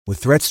With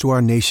threats to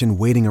our nation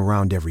waiting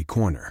around every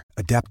corner,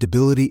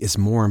 adaptability is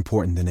more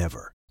important than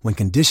ever. When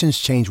conditions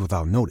change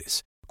without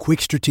notice,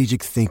 quick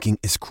strategic thinking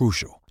is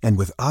crucial. And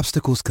with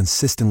obstacles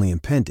consistently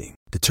impending,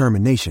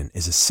 determination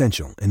is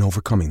essential in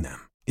overcoming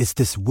them. It's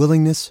this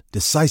willingness,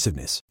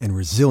 decisiveness, and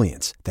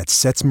resilience that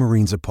sets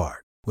Marines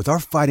apart. With our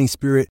fighting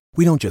spirit,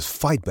 we don't just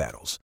fight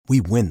battles,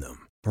 we win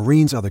them.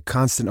 Marines are the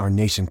constant our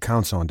nation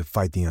counts on to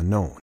fight the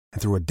unknown.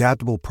 And through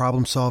adaptable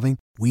problem solving,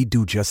 we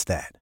do just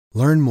that.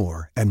 Learn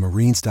more at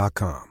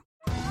marines.com.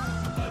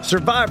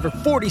 Survivor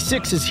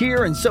 46 is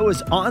here, and so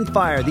is On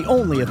Fire, the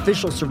only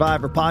official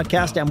Survivor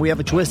podcast, and we have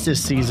a twist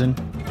this season.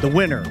 The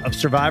winner of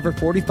Survivor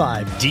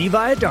 45, Dee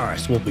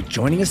Valladares, will be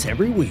joining us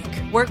every week.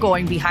 We're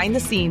going behind the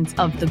scenes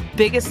of the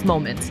biggest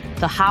moments,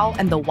 the how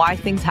and the why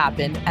things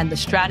happen, and the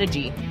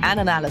strategy and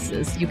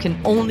analysis you can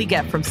only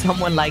get from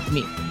someone like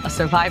me, a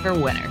Survivor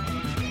winner.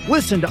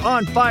 Listen to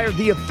On Fire,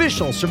 the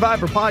official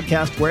Survivor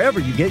podcast,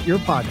 wherever you get your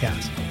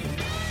podcast.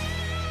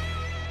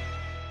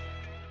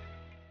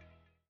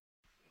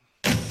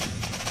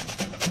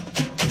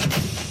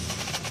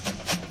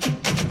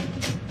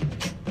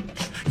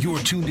 You're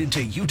tuned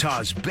into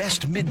Utah's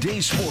best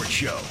midday sports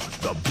show,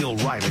 The Bill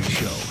Riley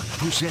Show,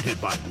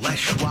 presented by Les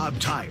Schwab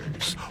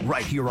Tires,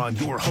 right here on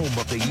your home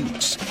of the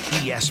Utes,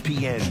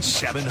 ESPN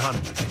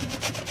 700.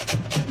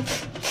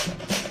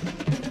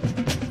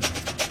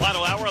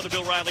 Final hour of The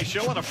Bill Riley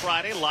Show on a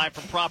Friday, live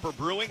from Proper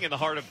Brewing in the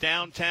heart of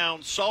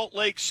downtown Salt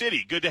Lake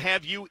City. Good to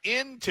have you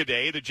in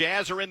today. The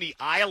Jazz are in the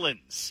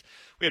islands.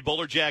 We had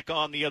Bowler Jack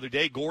on the other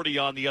day, Gordy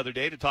on the other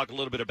day to talk a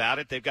little bit about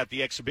it. They've got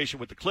the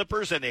exhibition with the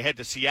Clippers, and they head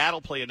to Seattle,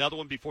 play another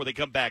one before they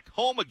come back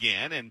home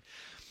again. And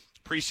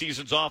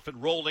preseason's off and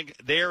rolling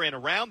there and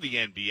around the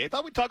NBA. I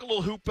thought we'd talk a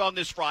little hoop on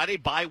this Friday,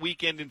 bye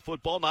weekend in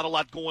football. Not a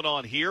lot going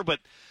on here, but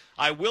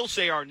I will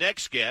say our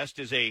next guest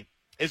is a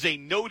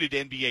noted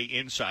NBA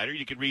insider.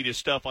 You can read his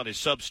stuff on his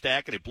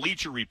Substack and at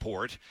Bleacher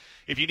Report.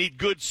 If you need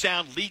good,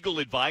 sound legal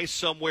advice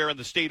somewhere in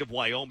the state of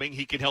Wyoming,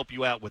 he can help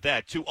you out with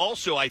that, too.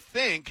 Also, I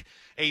think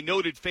a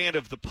noted fan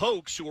of the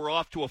Pokes, who are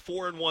off to a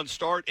 4-1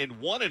 start and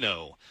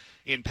 1-0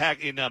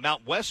 in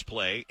Mount West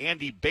play.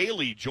 Andy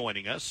Bailey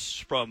joining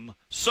us from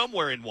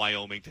somewhere in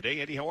Wyoming today.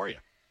 Andy, how are you?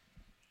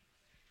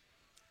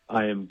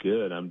 I am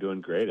good. I'm doing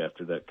great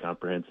after that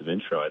comprehensive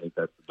intro. I think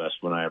that's the best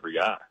one I ever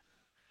got.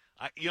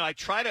 I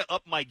try to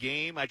up my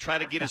game. I try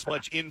to get as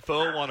much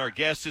info on our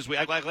guests as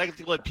I like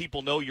to let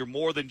people know you're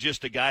more than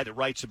just a guy that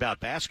writes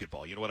about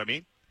basketball. You know what I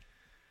mean?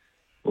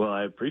 Well,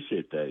 I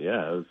appreciate that.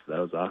 Yeah, that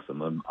was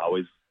awesome. I'm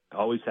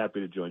always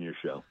happy to join your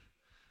show.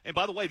 And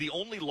by the way, the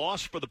only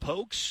loss for the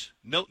Pokes,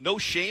 no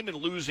shame in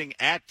losing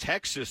at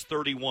Texas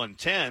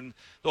 31-10,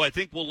 though I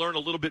think we'll learn a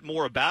little bit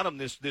more about them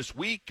this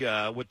week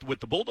with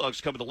the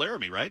Bulldogs coming to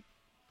Laramie, right?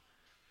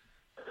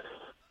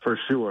 For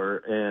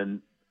sure.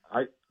 And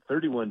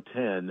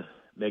 31-10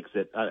 makes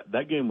it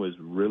that game was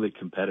really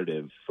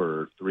competitive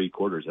for three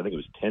quarters. I think it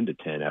was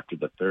 10-10 after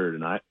the third,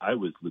 and I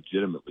was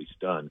legitimately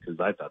stunned because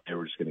I thought they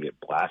were just going to get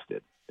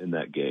blasted in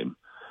that game.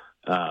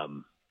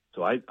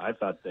 So I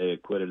thought they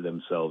acquitted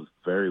themselves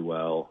very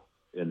well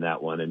in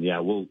that one. And,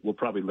 yeah, we'll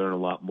probably learn a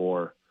lot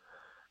more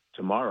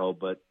tomorrow,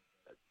 but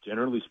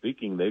generally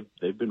speaking,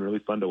 they've been really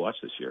fun to watch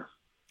this year.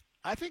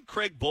 I think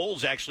Craig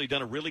Bohl's actually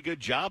done a really good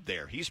job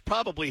there. He's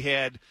probably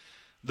had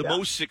the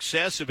most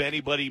success of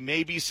anybody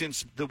maybe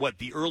since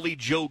the early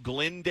Joe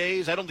Glenn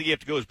days. I don't think you have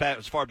to go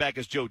as far back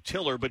as Joe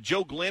Tiller, but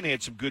Joe Glenn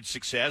had some good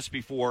success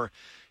before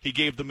he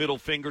gave the middle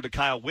finger to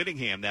Kyle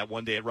Whittingham that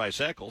one day at Rice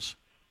Eccles.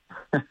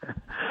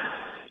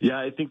 Yeah,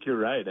 I think you're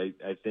right.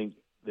 I think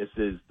this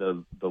is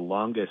the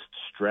longest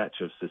stretch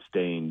of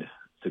sustained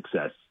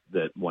success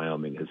that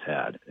Wyoming has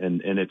had. And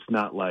it's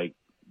not like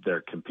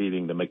they're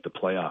competing to make the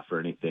playoff or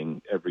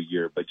anything every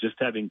year, but just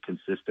having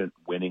consistent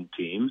winning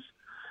teams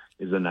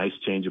is a nice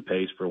change of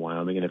pace for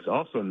Wyoming. And it's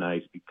also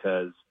nice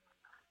because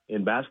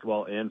in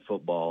basketball and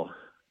football,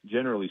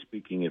 generally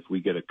speaking, if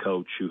we get a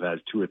coach who has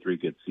two or three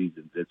good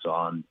seasons, it's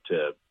on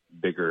to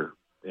bigger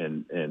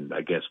and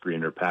I guess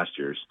greener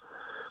pastures.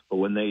 But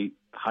when they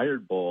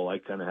hired Bohl, I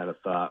kind of had a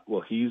thought,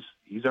 well, he's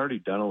already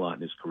done a lot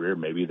in his career.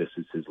 Maybe this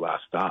is his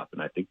last stop.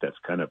 And I think that's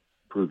kind of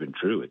proven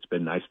true. It's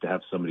been nice to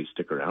have somebody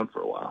stick around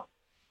for a while.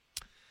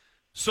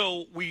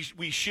 So we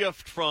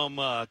shift from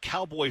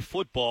cowboy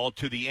football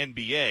to the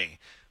NBA.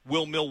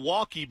 Will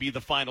Milwaukee be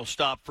the final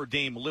stop for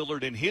Dame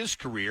Lillard in his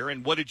career?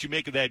 And what did you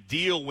make of that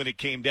deal when it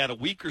came down a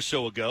week or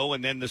so ago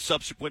and then the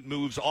subsequent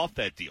moves off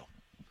that deal?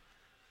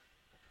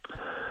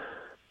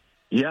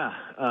 Yeah,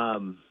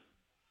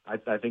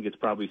 I think it's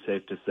probably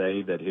safe to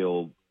say that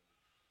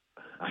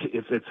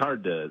it's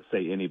hard to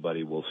say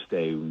anybody will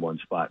stay in one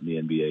spot in the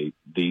NBA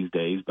these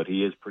days, but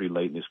he is pretty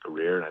late in his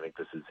career, and I think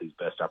this is his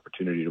best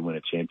opportunity to win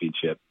a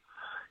championship.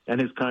 And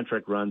his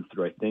contract runs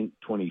through, I think,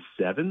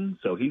 27,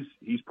 so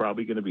he's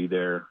probably going to be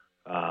there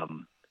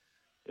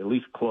at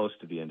least close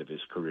to the end of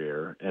his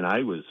career. And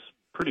I was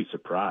pretty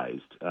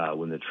surprised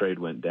when the trade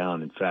went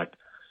down. In fact,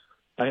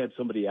 I had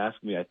somebody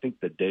ask me, I think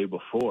the day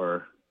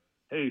before,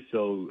 hey,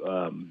 so,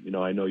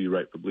 I know you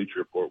write for Bleacher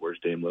Report, where's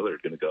Dame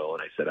Lillard going to go?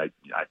 And I said, I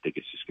think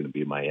it's just going to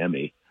be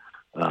Miami.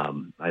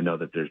 I know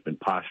that there's been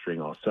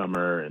posturing all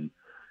summer and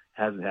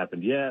hasn't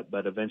happened yet,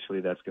 but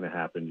eventually that's going to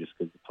happen just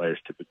because the players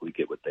typically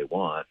get what they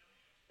want.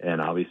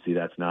 And obviously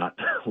that's not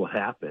what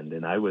happened.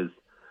 And I was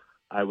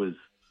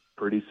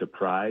pretty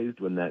surprised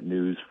when that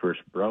news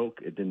first broke.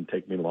 It didn't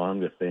take me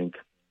long to think,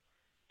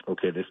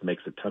 okay, this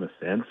makes a ton of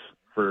sense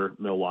for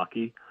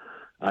Milwaukee.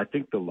 I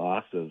think the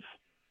loss of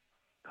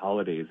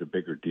Holiday is a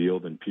bigger deal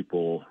than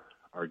people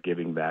are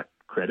giving that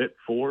credit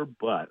for,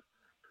 but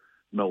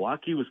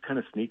Milwaukee was kind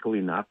of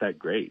sneakily not that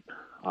great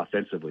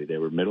offensively. They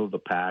were middle of the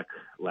pack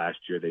last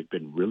year. They've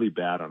been really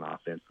bad on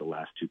offense the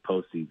last two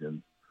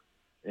postseasons.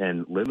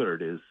 And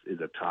Lillard is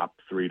a top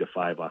 3 to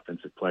 5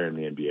 offensive player in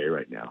the NBA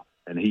right now.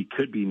 And he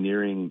could be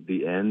nearing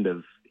the end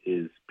of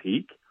his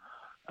peak.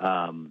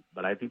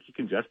 But I think you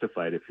can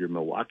justify it if you're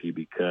Milwaukee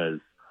because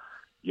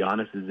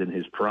Giannis is in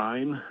his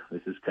prime.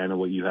 This is kind of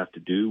what you have to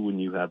do when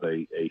you have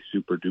a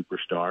super-duper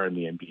star in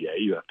the NBA.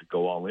 You have to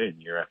go all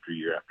in year after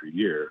year after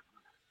year.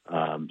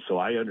 So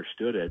I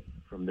understood it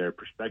from their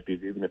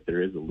perspective, even if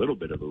there is a little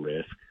bit of a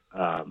risk.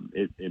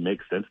 It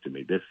makes sense to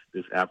me.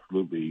 This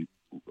absolutely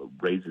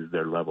raises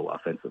their level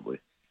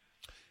offensively.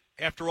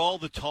 After all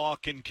the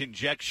talk and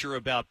conjecture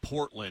about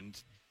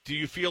Portland, do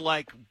you feel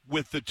like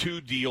with the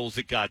 2 deals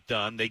that got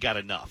done, they got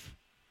enough?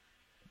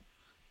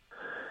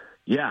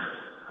 Yeah,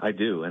 I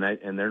do,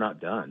 and they're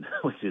not done,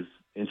 which is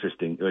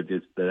interesting.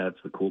 That's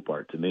the cool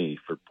part to me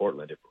for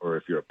Portland, or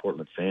if you're a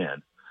Portland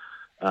fan.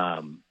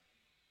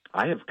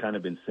 I have kind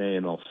of been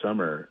saying all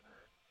summer,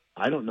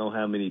 I don't know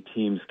how many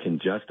teams can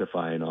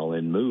justify an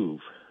all-in move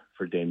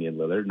for Damian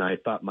Lillard, and I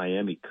thought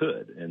Miami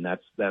could, and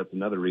that's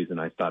another reason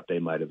I thought they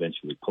might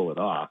eventually pull it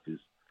off, is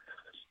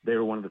they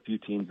were one of the few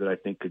teams that I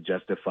think could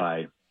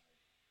justify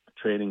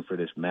trading for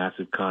this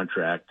massive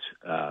contract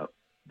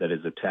that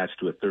is attached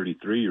to a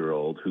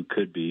 33-year-old who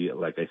could be,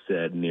 like I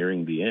said,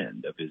 nearing the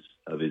end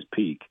of his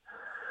peak.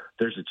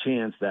 There's a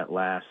chance that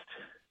last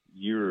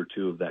year or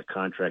two of that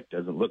contract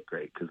doesn't look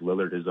great because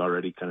Lillard has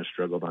already kind of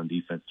struggled on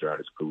defense throughout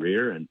his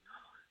career, and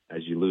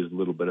as you lose a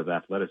little bit of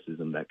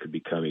athleticism, that could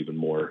become even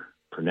more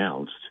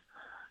pronounced.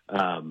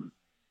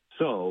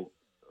 So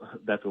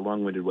that's a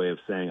long-winded way of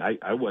saying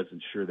I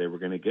wasn't sure they were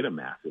going to get a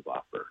massive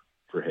offer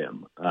for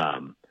him.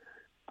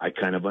 I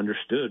kind of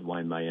understood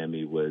why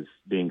Miami was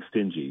being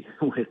stingy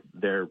with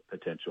their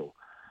potential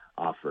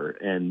offer,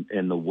 and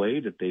the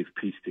way that they've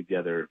pieced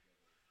together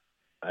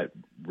I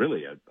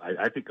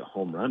think a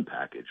home run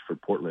package for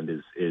Portland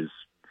is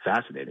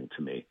fascinating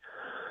to me.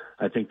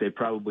 I think they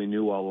probably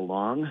knew all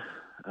along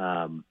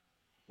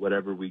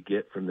whatever we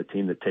get from the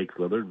team that takes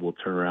Lillard, we'll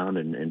turn around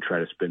and try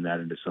to spin that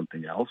into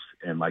something else.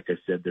 And like I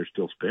said, they're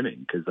still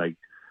spinning because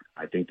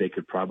I think they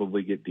could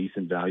probably get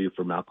decent value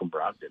for Malcolm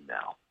Brogdon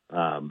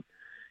now.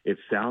 It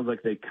sounds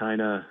like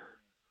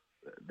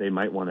they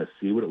might want to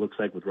see what it looks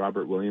like with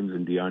Robert Williams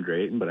and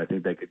DeAndre Ayton, but I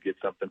think they could get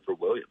something for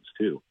Williams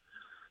too.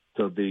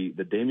 So the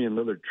Damian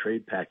Lillard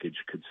trade package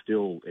could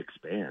still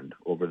expand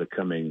over the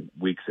coming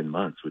weeks and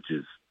months, which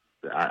is,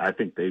 I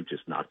think they've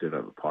just knocked it out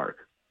of the park.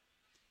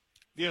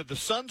 Yeah, the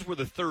Suns were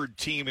the third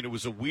team, and it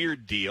was a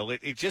weird deal.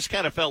 It just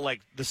kind of felt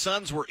like the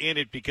Suns were in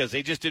it because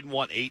they just didn't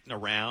want Ayton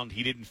around.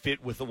 He didn't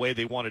fit with the way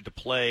they wanted to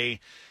play,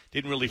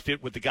 didn't really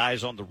fit with the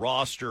guys on the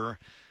roster.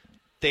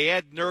 They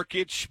had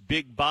Nurkic,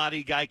 big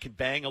body guy, could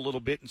bang a little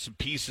bit and some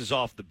pieces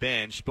off the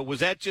bench. But was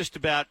that just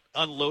about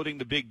unloading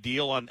the big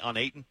deal on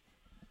Ayton?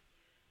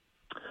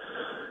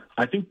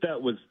 I think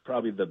that was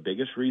probably the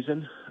biggest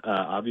reason.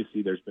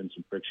 Obviously, there's been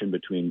some friction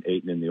between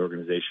Ayton and the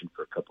organization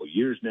for a couple of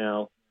years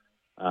now.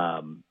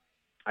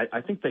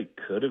 I think they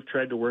could have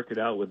tried to work it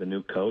out with a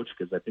new coach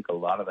because I think a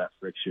lot of that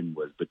friction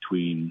was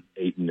between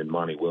Ayton and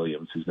Monty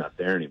Williams, who's not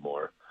there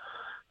anymore.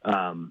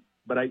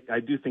 But I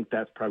do think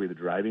that's probably the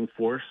driving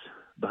force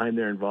behind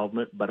their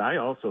involvement. But I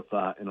also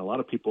thought, and a lot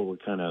of people were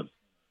kind of,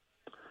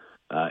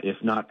 if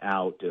not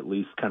out, at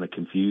least kind of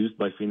confused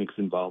by Phoenix's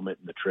involvement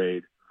in the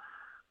trade.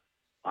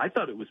 I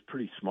thought it was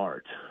pretty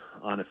smart,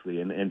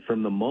 honestly. And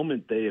from the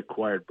moment they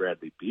acquired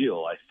Bradley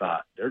Beal, I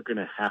thought they're going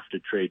to have to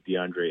trade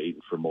DeAndre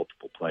Ayton for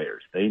multiple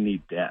players. They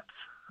need depth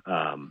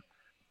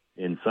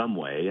in some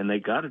way, and they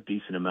got a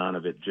decent amount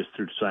of it just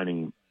through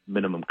signing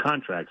minimum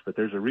contracts. But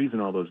there's a reason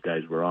all those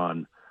guys were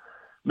on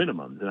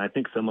minimums, and I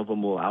think some of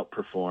them will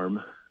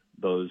outperform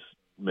those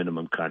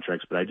minimum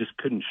contracts. But I just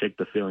couldn't shake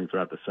the feeling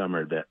throughout the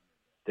summer that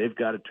they've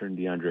got to turn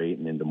DeAndre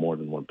Ayton into more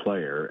than one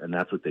player, and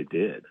that's what they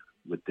did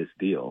with this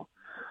deal.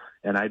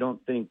 And I don't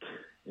think,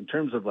 in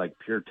terms of like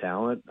pure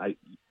talent, I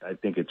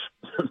think it's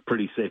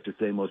pretty safe to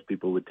say most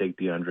people would take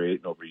DeAndre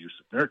Ayton over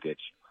Jusuf Nurkic.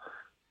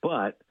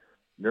 But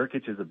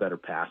Nurkic is a better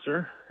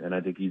passer, and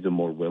I think he's a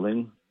more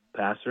willing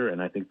passer, and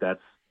I think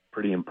that's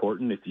pretty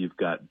important if you've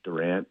got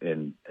Durant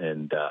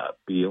and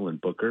Beal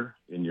and Booker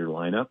in your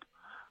lineup.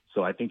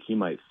 So I think he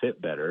might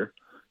fit better.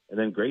 And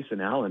then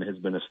Grayson Allen has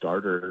been a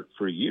starter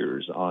for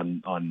years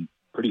on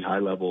pretty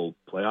high-level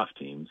playoff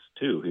teams,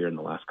 too, here in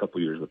the last couple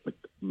of years with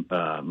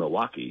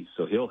Milwaukee.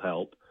 So he'll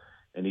help.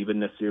 And even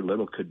Nasir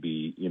Little could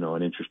be,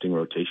 an interesting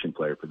rotation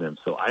player for them.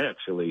 So I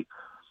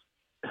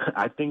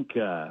think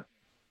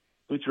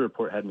Bleacher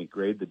Report had me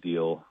grade the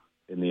deal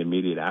in the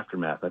immediate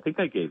aftermath, I think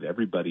I gave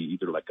everybody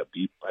either like a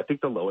B. I think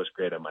the lowest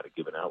grade I might have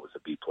given out was a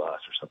B+ or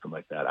something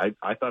like that.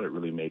 I thought it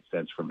really made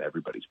sense from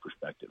everybody's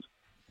perspective.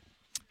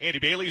 Andy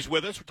Bailey's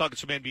with us. We're talking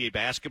some NBA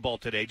basketball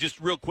today.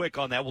 Just real quick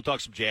on that, we'll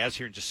talk some Jazz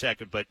here in just a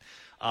second. But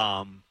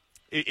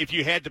if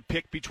you had to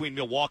pick between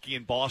Milwaukee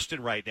and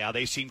Boston right now,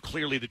 they seem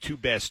clearly the two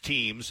best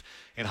teams.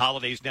 And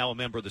Holiday's now a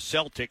member of the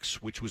Celtics,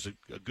 which was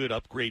a good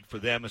upgrade for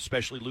them,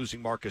 especially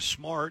losing Marcus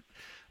Smart.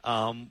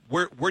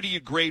 Where do you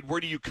grade?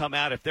 Where do you come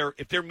out if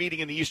they're meeting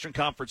in the Eastern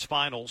Conference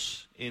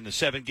Finals in the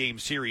 7-game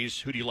series?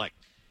 Who do you like?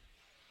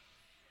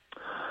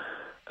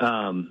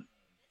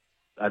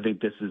 I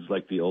think this is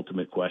like the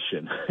ultimate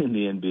question in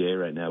the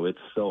NBA right now. It's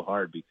so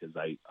hard because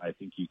I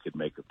think you could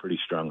make a pretty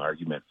strong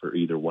argument for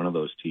either one of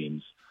those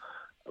teams.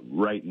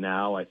 Right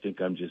now, I think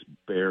I'm just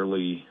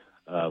barely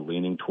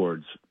leaning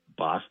towards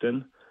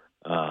Boston.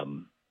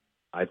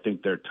 I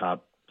think their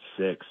top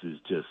 6 is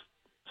just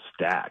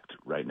stacked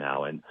right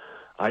now, and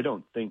I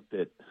don't think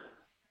that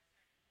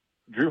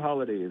Drew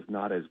Holiday is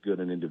not as good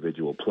an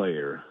individual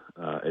player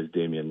as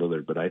Damian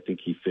Lillard, but I think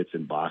he fits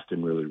in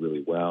Boston really,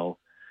 really well.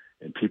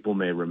 And people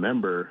may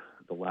remember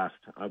the last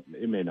time,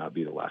 it may not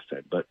be the last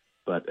time, but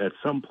at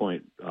some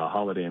point,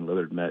 Holiday and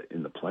Lillard met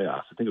in the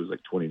playoffs. I think it was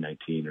like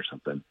 2019 or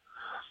something.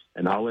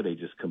 And Holiday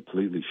just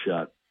completely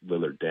shut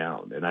Lillard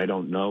down. And I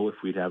don't know if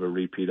we'd have a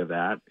repeat of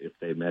that if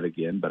they met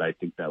again, but I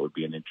think that would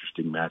be an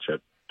interesting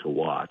matchup to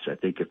watch. I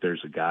think if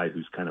there's a guy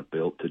who's kind of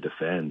built to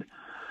defend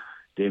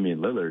Damian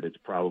Lillard, it's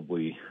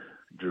probably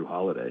Drew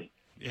Holiday.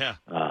 Yeah.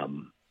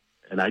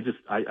 And I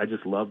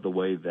just love the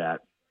way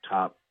that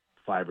top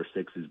 5 or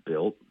 6 is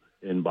built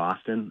in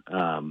Boston.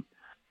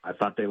 I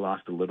thought they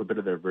lost a little bit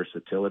of their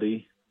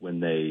versatility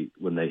when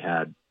they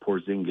had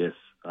Porzingis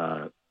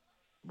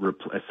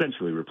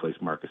essentially replace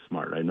Marcus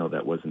Smart. I know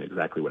that wasn't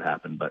exactly what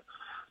happened, but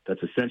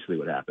that's essentially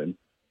what happened.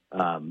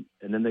 And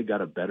then they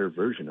got a better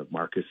version of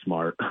Marcus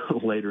Smart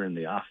later in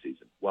the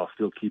offseason while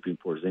still keeping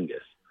Porzingis.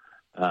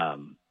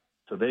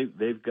 So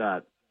they've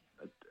got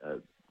a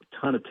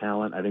ton of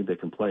talent. I think they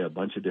can play a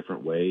bunch of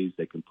different ways.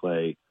 They can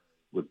play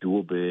with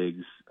dual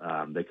bigs.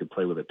 They can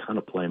play with a ton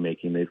of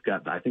playmaking. They've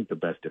got, I think, the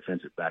best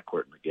defensive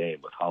backcourt in the game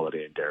with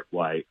Holiday and Derek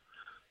White.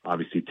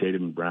 Obviously,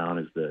 Tatum and Brown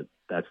is the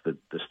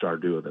star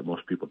duo that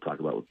most people talk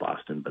about with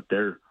Boston, but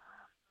they're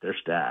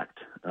stacked.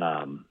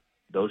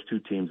 Those two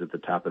teams at the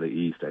top of the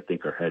East, I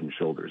think, are head and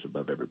shoulders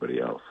above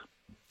everybody else.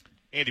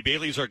 Andy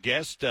Bailey's our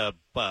guest, an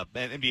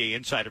NBA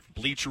insider from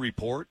Bleacher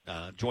Report,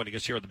 joining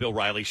us here on the Bill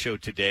Riley Show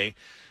today.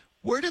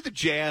 Where do the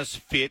Jazz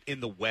fit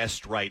in the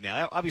West right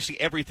now? Obviously,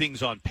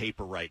 everything's on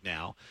paper right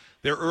now.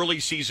 Their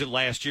early season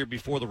last year,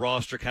 before the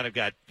roster kind of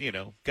got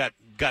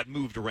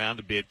moved around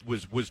a bit,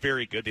 was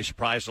very good. They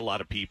surprised a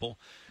lot of people,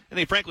 and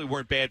they frankly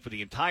weren't bad for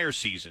the entire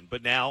season.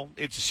 But now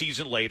it's a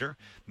season later,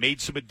 made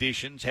some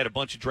additions, had a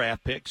bunch of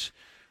draft picks.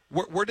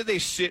 Where do they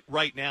sit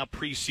right now,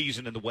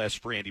 preseason in the West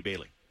for Andy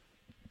Bailey?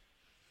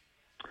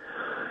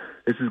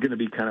 This is going to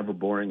be kind of a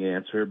boring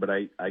answer, but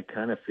I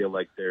kind of feel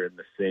like they're in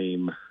the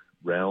same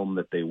realm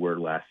that they were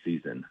last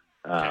season.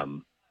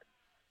 And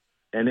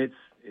it's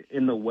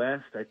in the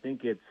West. I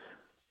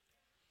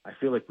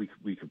feel like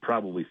we could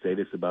probably say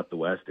this about the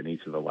West in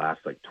each of the last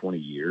 20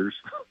 years,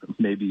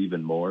 maybe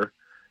even more.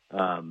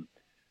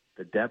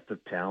 The depth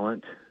of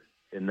talent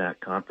in that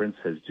conference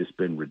has just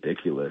been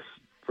ridiculous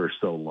for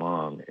so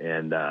long.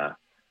 And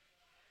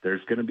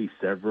there's going to be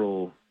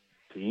several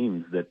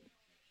teams that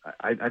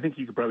I think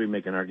you could probably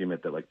make an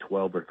argument that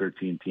 12 or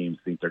 13 teams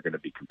think they're going to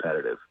be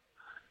competitive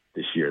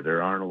this year.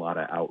 There aren't a lot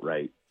of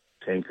outright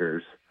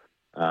tankers.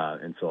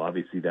 And so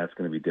obviously that's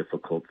going to be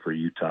difficult for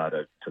Utah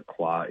to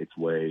claw its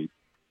way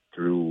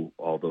through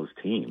all those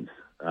teams.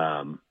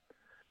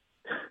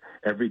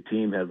 Every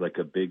team has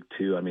a big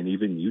two. I mean,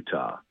 even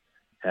Utah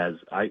has,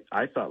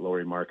 I thought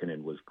Lauri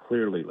Markkanen was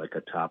clearly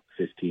a top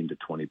 15 to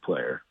 20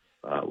 player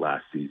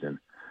last season.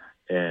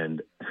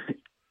 And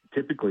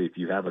typically if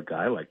you have a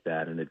guy like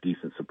that and a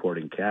decent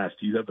supporting cast,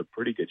 you have a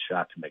pretty good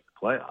shot to make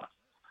the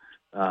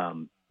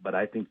playoffs. But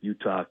I think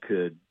Utah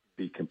could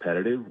be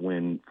competitive,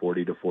 win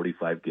 40 to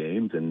 45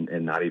 games, and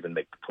not even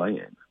make the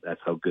play-in. That's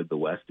how good the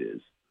West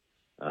is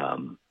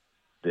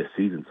this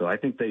season. So I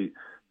think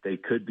they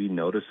could be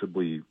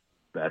noticeably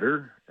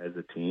better as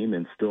a team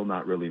and still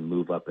not really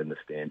move up in the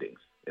standings,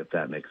 if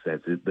that makes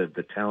sense.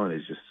 The talent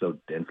is just so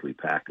densely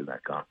packed in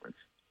that conference.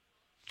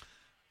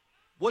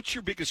 What's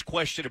your biggest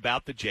question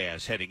about the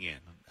Jazz heading in?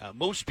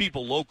 Most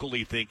people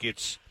locally think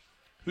it's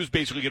who's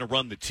basically going to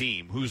run the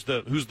team, who's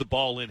the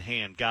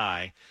ball-in-hand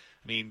guy.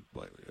 I mean,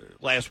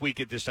 last week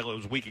at this time, it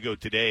was a week ago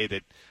today,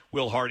 that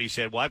Will Hardy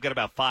said, well, I've got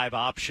about 5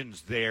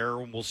 options there,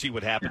 and we'll see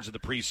what happens in the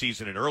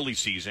preseason and early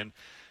season.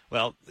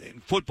 Well,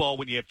 in football,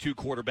 when you have 2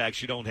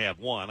 quarterbacks, you don't have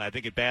one. I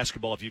think in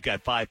basketball, if you've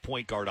got 5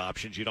 point guard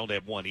options, you don't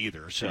have one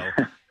either. So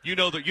you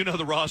know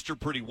the roster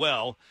pretty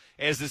well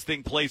as this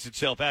thing plays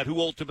itself out. Who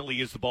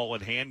ultimately is the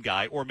ball-in-hand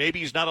guy, or maybe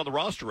he's not on the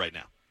roster right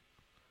now?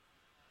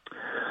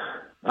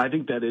 I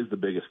think that is the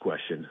biggest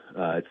question.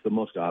 It's the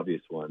most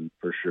obvious one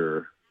for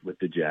sure with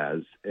the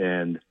Jazz.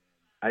 And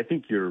I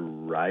think you're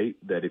right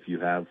that if you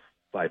have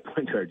 5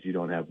 point guards, you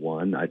don't have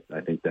one. I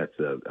think that's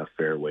a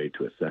fair way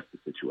to assess the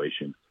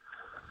situation.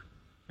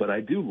 But I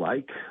do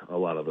like a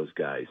lot of those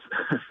guys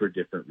for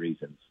different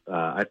reasons.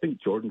 I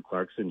think Jordan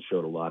Clarkson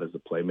showed a lot as a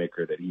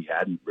playmaker that he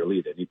hadn't really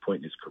at any point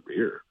in his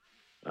career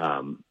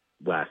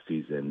last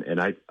season.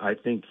 And I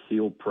think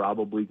he'll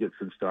probably get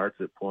some starts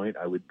at point.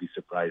 I would be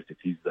surprised if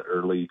he's the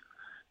early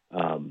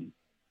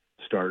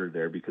starter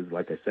there because,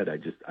 like I said,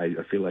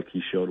 I feel like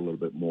he showed a little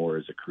bit more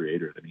as a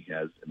creator than he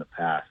has in the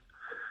past.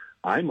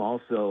 I'm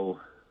also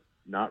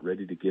not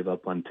ready to give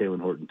up on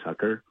Talen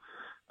Horton-Tucker.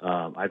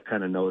 I've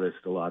kind of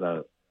noticed a lot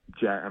of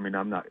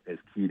I'm not as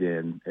keyed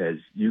in as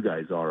you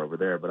guys are over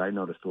there, but I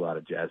noticed a lot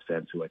of Jazz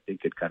fans who I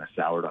think had kind of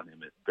soured on him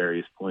at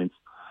various points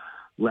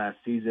last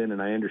season.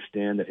 And I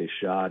understand that his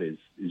shot is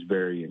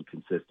very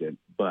inconsistent,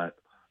 but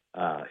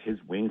his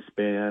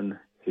wingspan,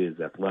 his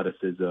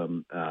athleticism,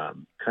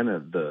 kind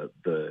of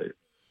the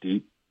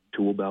deep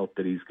tool belt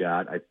that he's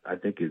got, I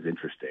think is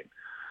interesting.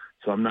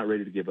 So I'm not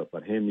ready to give up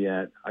on him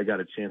yet. I got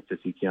a chance to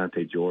see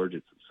Keontae George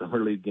at some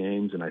summer league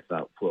games, and I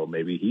thought, well,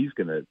 maybe he's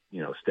going to,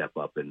 step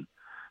up and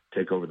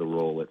take over the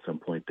role at some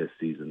point this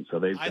season. So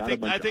they've got a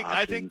bunch of options.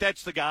 I think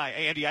that's the guy,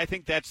 Andy. I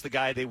think that's the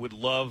guy they would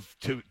love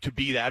to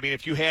be that. I mean,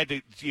 if you had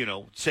to,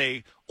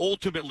 say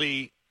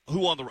ultimately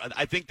who on the –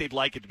 I think they'd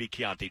like it to be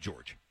Keontae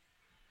George.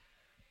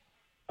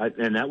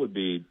 And that would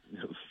be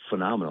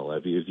phenomenal.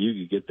 If you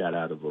could get that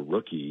out of a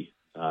rookie,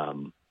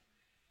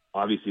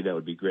 obviously that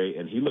would be great.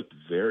 And he looked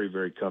very,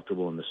 very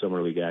comfortable in the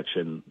summer league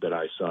action that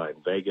I saw in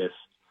Vegas.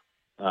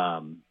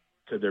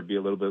 Could there be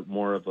a little bit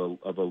more of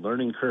a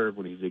learning curve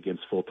when he's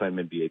against full-time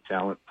NBA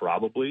talent?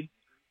 Probably.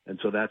 And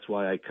so that's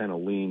why I kind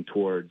of lean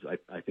towards,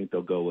 I think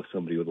they'll go with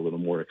somebody with a little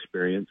more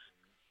experience.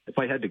 If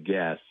I had to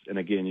guess, and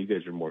again, you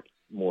guys are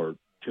more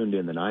tuned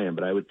in than I am,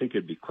 but I would think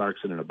it'd be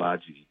Clarkson and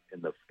Agbaji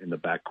in the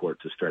backcourt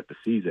to start the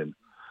season.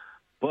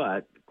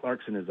 But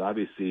Clarkson is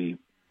obviously,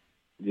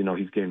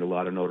 he's gained a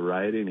lot of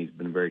notoriety and he's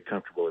been very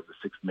comfortable as a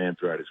sixth man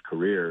throughout his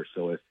career.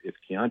 So if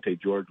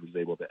Keontae George was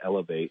able to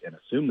elevate and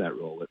assume that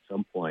role at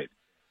some point,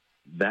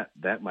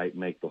 that might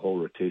make the whole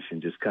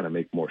rotation just kind of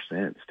make more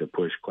sense to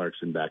push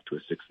Clarkson back to a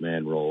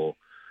six-man role.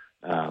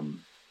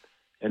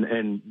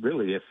 And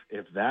really,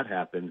 if that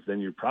happens,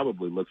 then you're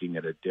probably looking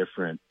at a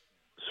different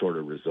sort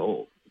of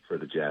result for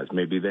the Jazz.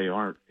 Maybe they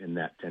aren't in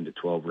that 10 to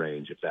 12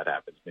 range if that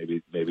happens.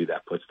 Maybe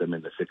that puts them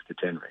in the 6 to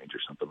 10 range or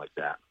something like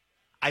that.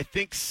 I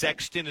think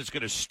Sexton is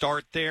going to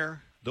start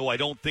there, though I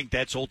don't think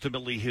that's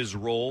ultimately his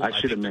role. I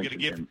should have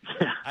mentioned him.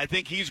 I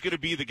think he's going to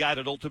be the guy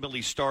that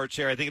ultimately starts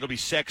there. I think it'll be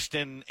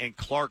Sexton and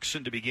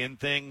Clarkson to begin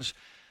things.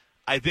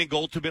 I think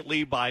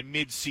ultimately by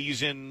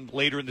mid-season,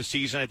 later in the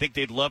season, I think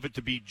they'd love it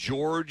to be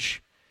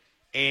George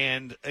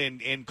and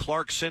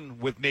Clarkson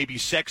with maybe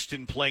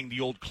Sexton playing the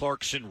old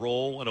Clarkson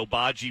role and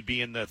Agbaji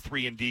being the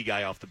 3-and-D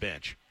guy off the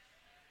bench.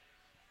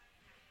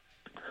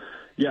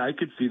 Yeah, I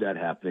could see that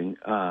happening.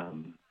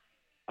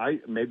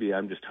 Maybe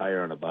I'm just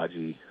higher on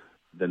Agbaji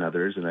than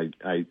others, and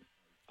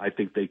I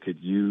think they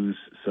could use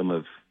some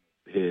of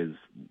his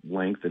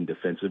length and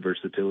defensive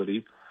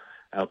versatility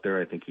out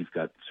there. I think he's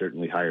got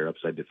certainly higher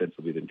upside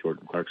defensively than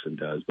Jordan Clarkson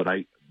does. But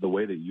the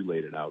way that you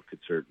laid it out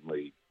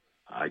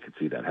I could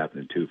see that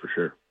happening too, for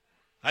sure.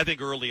 I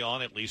think early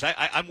on, at least.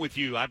 I'm with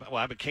you.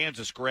 I'm a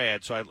Kansas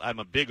grad, so I'm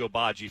a big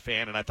Agbaji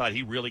fan, and I thought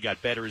he really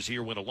got better as the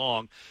year went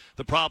along.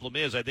 The problem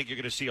is I think you're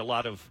going to see a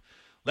lot of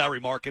Lauri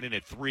Markkanen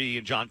at 3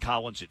 and John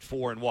Collins at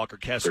 4 and Walker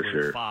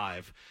Kessler at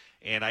 5.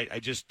 And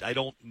I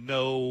don't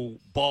know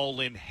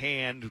ball in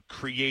hand,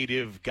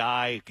 creative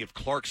guy. If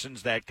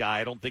Clarkson's that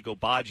guy, I don't think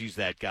Agbaji's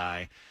that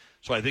guy.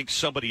 So I think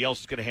somebody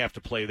else is going to have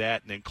to play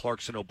that, and then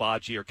Clarkson,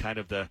 Agbaji are kind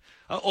of the.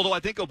 Although I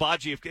think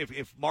Agbaji,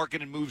 if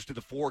Markkanen moves to the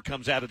 4,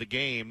 comes out of the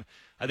game,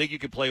 I think you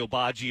could play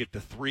Agbaji at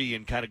the 3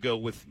 and kind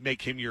of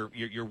make him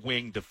your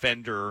wing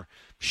defender,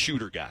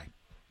 shooter guy.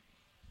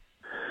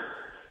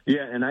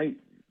 Yeah, and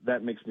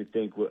that makes me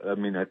think. I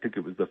mean, I think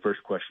it was the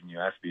first question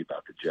you asked me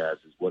about the Jazz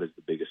is what is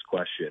the biggest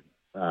question,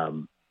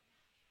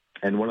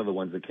 and one of the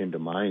ones that came to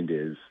mind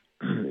is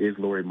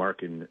Lauri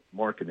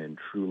Markkanen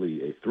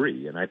truly a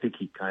 3? And I think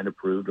he kind of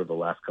proved over the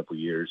last couple of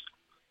years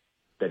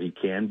that he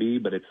can be,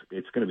 but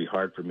it's going to be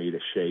hard for me to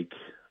shake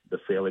the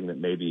feeling that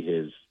maybe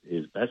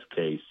his best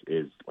case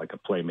is like a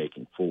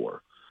playmaking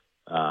 4.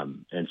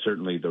 And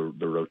certainly the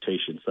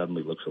rotation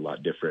suddenly looks a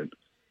lot different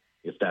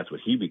if that's what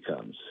he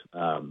becomes.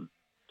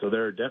 So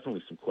there are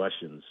definitely some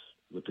questions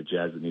with the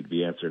Jazz that need to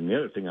be answered. And the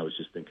other thing I was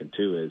just thinking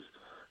too is,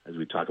 as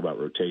we talk about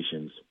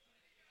rotations,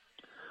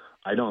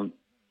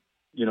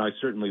 I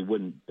certainly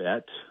wouldn't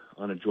bet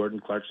on a Jordan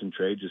Clarkson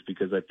trade just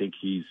because I think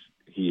he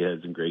has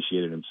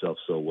ingratiated himself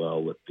so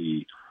well with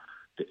the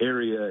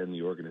area and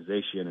the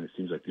organization, and it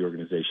seems like the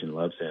organization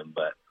loves him.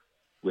 But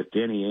with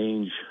Danny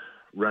Ainge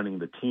running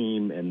the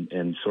team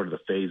and sort of the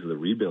phase of the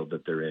rebuild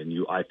that they're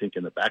in, I think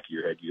in the back of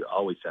your head, you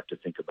always have to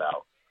think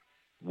about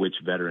which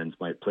veterans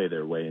might play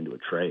their way into a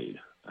trade.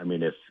 I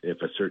mean,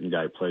 if a certain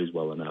guy plays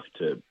well enough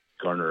to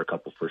garner a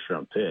couple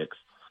first-round picks,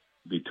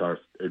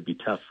 it'd be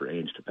tough for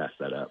Ainge to pass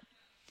that up.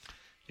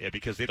 Yeah,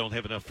 because they don't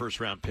have enough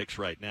first-round picks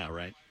right now,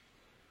 right?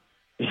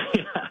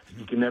 Yeah,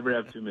 you can never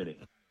have too many.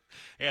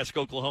 Ask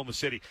Oklahoma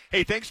City.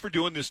 Hey, thanks for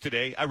doing this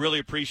today. I really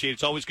appreciate it.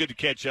 It's always good to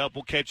catch up.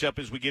 We'll catch up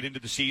as we get into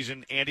the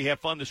season. Andy, have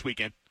fun this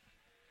weekend.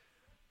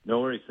 No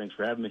worries. Thanks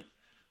for having me.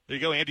 There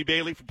you go, Andy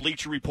Bailey from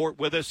Bleacher Report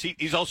with us.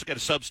 He's also got a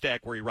Substack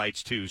where he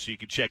writes, too, so you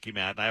can check him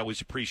out, and I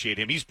always appreciate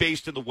him. He's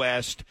based in the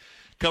West.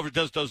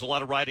 Does a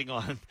lot of writing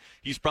on.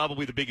 He's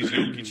probably the biggest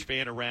Jokic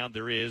fan around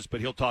there is,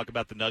 but he'll talk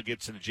about the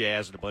Nuggets and the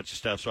Jazz and a bunch of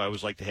stuff, so I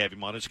always like to have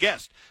him on as a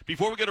guest.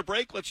 Before we go to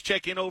break, let's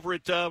check in over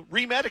at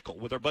Remedical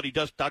with our buddy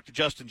Dr.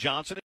 Justin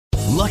Johnson.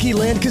 Lucky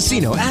Land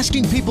Casino,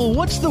 asking people,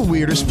 what's the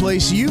weirdest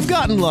place you've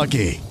gotten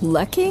lucky?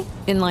 Lucky?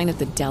 In line at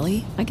the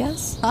deli, I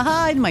guess?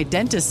 Aha, in my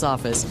dentist's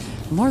office.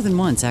 More than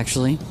once,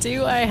 actually.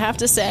 Do I have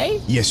to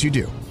say? Yes, you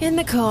do. In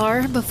the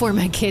car before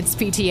my kids'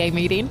 PTA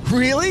meeting.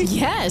 Really?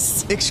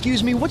 Yes.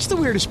 Excuse me, what's the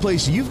weirdest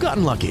place you've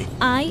gotten lucky?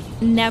 I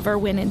never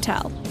win and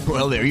tell.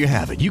 Well, there you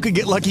have it. You can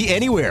get lucky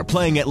anywhere,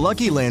 playing at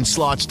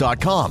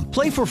LuckyLandSlots.com.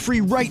 Play for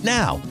free right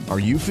now. Are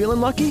you feeling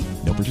lucky?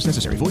 No purchase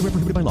necessary. Void where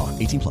prohibited by law.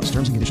 18+.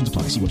 Terms and conditions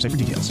apply. See website for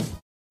details.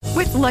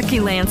 With Lucky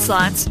Land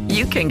Slots,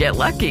 you can get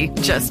lucky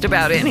just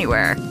about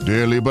anywhere.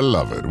 Dearly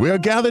beloved, we are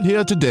gathered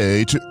here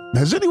today to...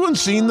 Has anyone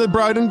seen the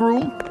bride and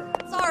groom?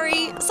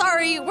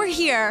 Sorry, we're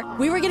here.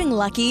 We were getting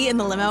lucky in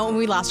the limo and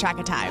we lost track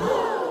of time.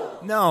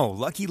 No,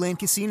 Lucky Land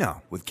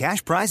Casino, with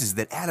cash prizes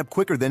that add up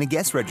quicker than a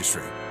guest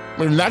registry.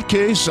 In that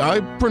case,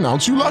 I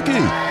pronounce you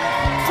lucky.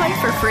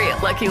 Play for free at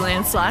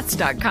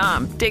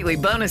LuckyLandSlots.com. Daily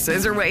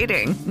bonuses are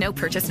waiting. No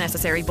purchase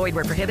necessary. Void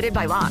where prohibited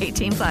by law.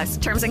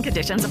 18+. Terms and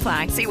conditions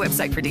apply. See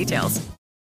website for details.